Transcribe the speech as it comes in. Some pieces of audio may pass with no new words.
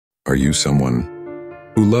Are you someone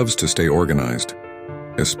who loves to stay organized,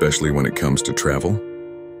 especially when it comes to travel?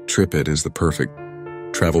 TripIt is the perfect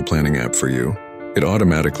travel planning app for you. It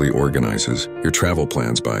automatically organizes your travel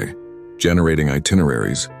plans by generating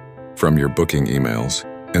itineraries from your booking emails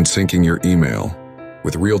and syncing your email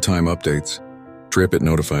with real-time updates. TripIt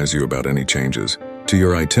notifies you about any changes to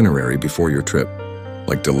your itinerary before your trip,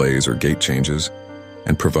 like delays or gate changes,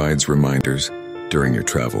 and provides reminders during your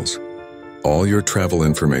travels. All your travel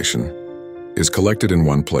information is collected in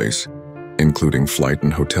one place, including flight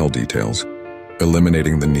and hotel details,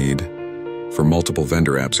 eliminating the need for multiple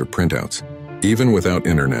vendor apps or printouts. Even without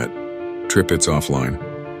internet, TripIt's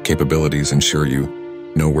offline capabilities ensure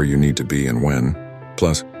you know where you need to be and when.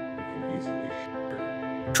 Plus,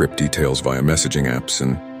 trip details via messaging apps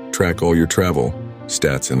and track all your travel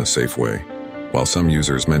stats in a safe way. While some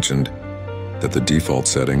users mentioned that the default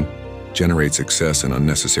setting generates excess and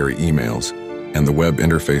unnecessary emails and the web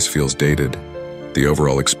interface feels dated, the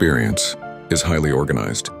overall experience is highly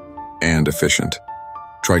organized and efficient.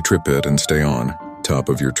 Try TripIt and stay on top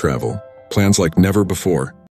of your travel plans like never before.